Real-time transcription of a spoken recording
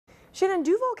Shannon,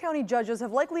 Duval County judges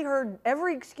have likely heard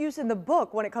every excuse in the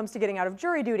book when it comes to getting out of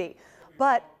jury duty.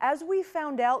 But as we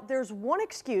found out, there's one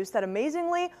excuse that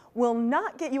amazingly will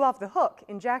not get you off the hook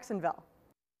in Jacksonville.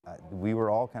 We were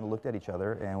all kind of looked at each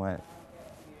other and went,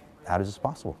 how is this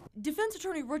possible? Defense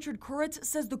attorney Richard Kuritz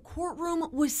says the courtroom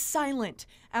was silent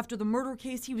after the murder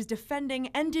case he was defending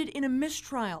ended in a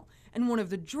mistrial, and one of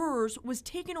the jurors was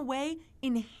taken away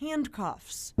in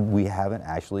handcuffs. We haven't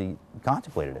actually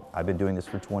contemplated it. I've been doing this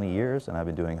for 20 years, and I've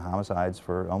been doing homicides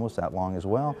for almost that long as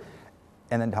well,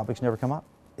 and then topics never come up.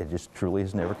 It just truly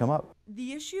has never come up.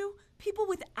 The issue? People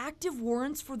with active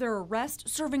warrants for their arrest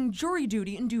serving jury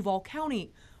duty in Duval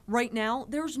County. Right now,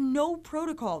 there's no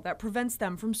protocol that prevents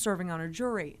them from serving on a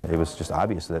jury. It was just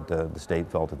obvious that the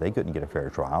state felt that they couldn't get a fair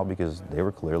trial because they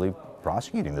were clearly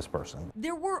prosecuting this person.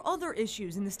 There were other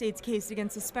issues in the state's case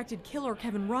against suspected killer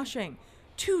Kevin Rushing.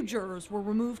 2 jurors were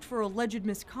removed for alleged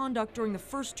misconduct during the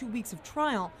first 2 weeks of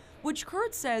trial, which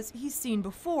Kurt says he's seen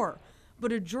before.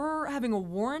 But a juror having a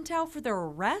warrant out for their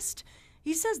arrest?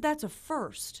 He says that's a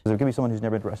first. There could be someone who's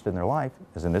never been arrested in their life,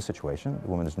 as in this situation, a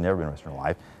woman who's never been arrested in her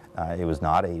life. It was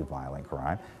not a violent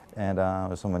crime,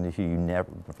 and someone who you never,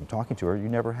 from talking to her, you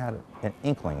never had an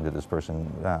inkling that this person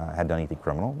had done anything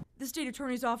criminal. The state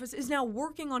attorney's office is now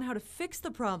working on how to fix the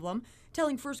problem,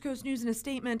 telling First Coast News in a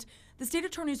statement, the state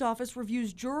attorney's office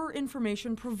reviews juror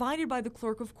information provided by the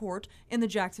clerk of court in the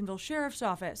Jacksonville Sheriff's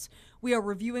Office. We are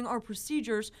reviewing our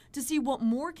procedures to see what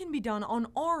more can be done on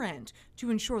our end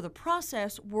to ensure the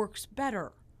process works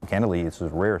better. Candidly, it's a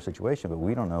rare situation, but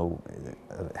we don't know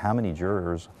how many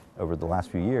jurors over the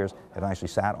last few years have actually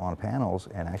sat on panels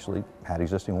and actually had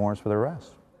existing warrants for their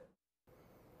arrest.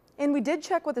 And we did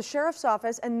check with the sheriff's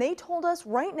office, and they told us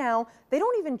right now they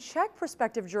don't even check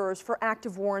prospective jurors for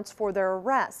active warrants for their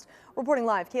arrest. Reporting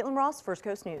live, Caitlin Ross, First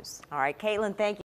Coast News. All right, Caitlin, thank you.